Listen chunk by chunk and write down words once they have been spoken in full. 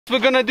we're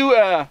gonna do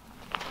a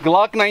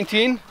Glock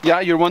 19. Yeah,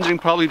 you're wondering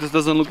probably this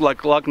doesn't look like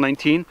Glock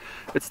 19.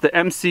 It's the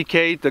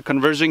MCK, the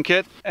conversion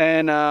kit.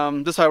 And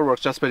this is how it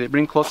works. Just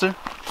bring closer.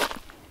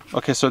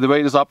 Okay, so the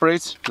way this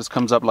operates, this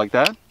comes up like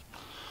that.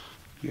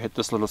 You hit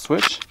this little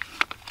switch.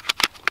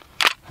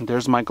 And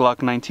there's my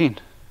Glock 19.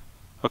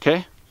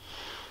 Okay?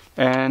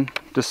 And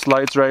this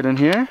slides right in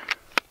here.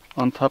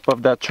 On top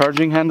of that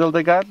charging handle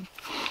they got.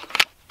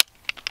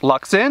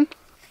 Locks in.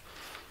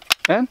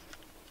 And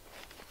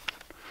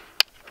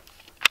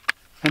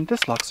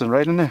this locks in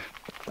right in there,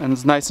 and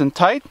it's nice and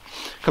tight.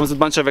 Comes with a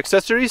bunch of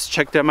accessories.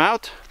 Check them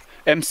out.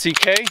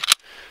 MCK.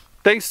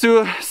 Thanks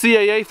to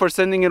CAA for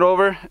sending it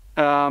over.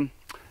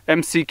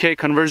 MCK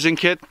conversion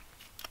kit.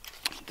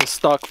 The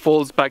stock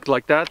folds back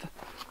like that.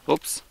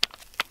 Oops.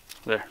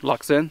 There,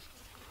 locks in.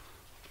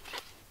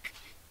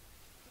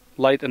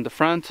 Light in the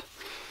front.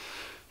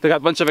 They got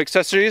a bunch of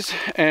accessories,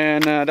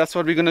 and that's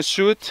what we're gonna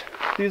shoot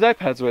these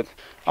iPads with.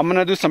 I'm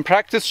gonna do some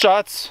practice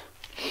shots.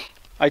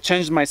 I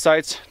changed my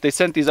sights. They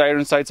sent these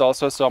iron sights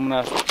also, so I'm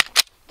gonna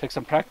take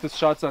some practice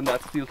shots on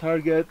that steel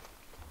target.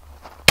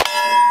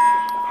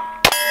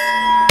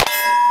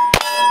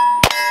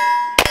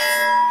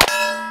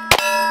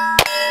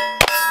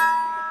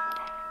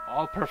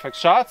 All perfect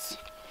shots.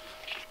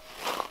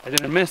 I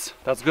didn't miss.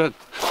 That's good.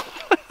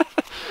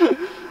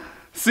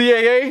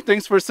 CAA,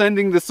 thanks for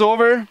sending this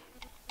over.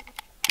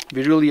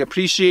 We really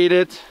appreciate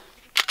it.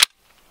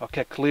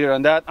 Okay, clear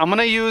on that. I'm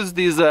gonna use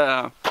these.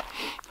 Are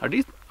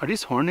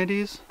these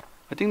Hornadies?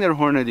 I think they're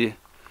Hornady.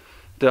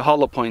 The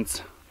hollow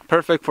points,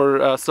 perfect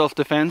for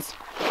self-defense.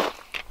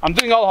 I'm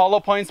doing all hollow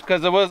points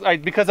because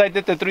because I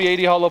did the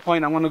 380 hollow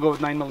point. I'm gonna go with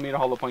 9mm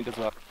hollow point as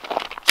well.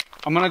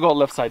 I'm gonna go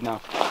left side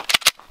now.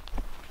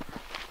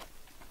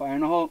 Fire in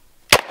the hole.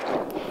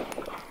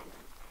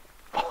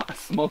 Oh,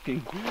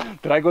 smoking.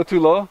 Did I go too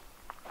low?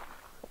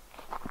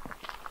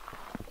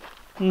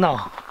 No,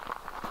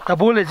 the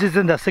bullet is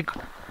in the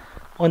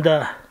on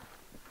the.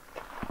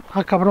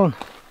 Ah, cabrón.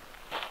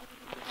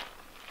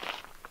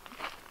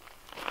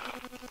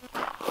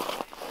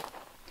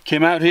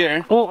 Came out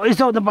here. Oh,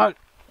 it's on the back.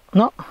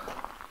 No.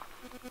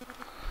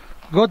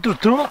 Go to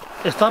two.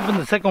 Stop in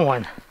the second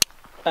one.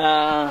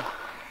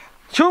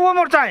 Shoot one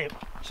more time.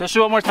 Should I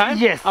shoot one more time?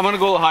 Yes. I'm gonna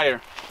go a little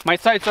higher. My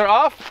sights are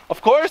off,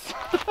 of course.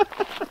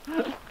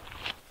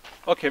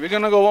 Okay, we're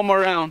gonna go one more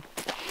round.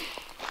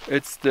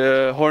 It's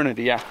the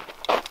Hornady, yeah.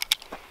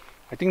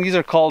 I think these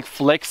are called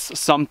Flex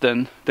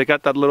something. They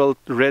got that little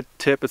red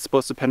tip. It's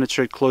supposed to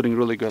penetrate clothing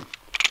really good.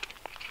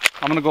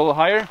 I'm gonna go a little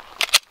higher.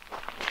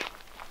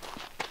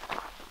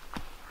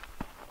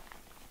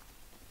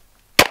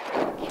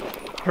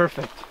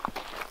 Perfect.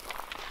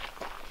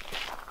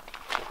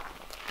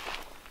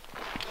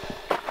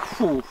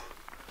 Whew.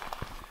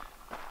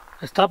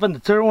 Stop on the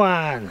third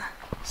one.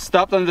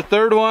 Stopped on the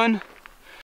third one.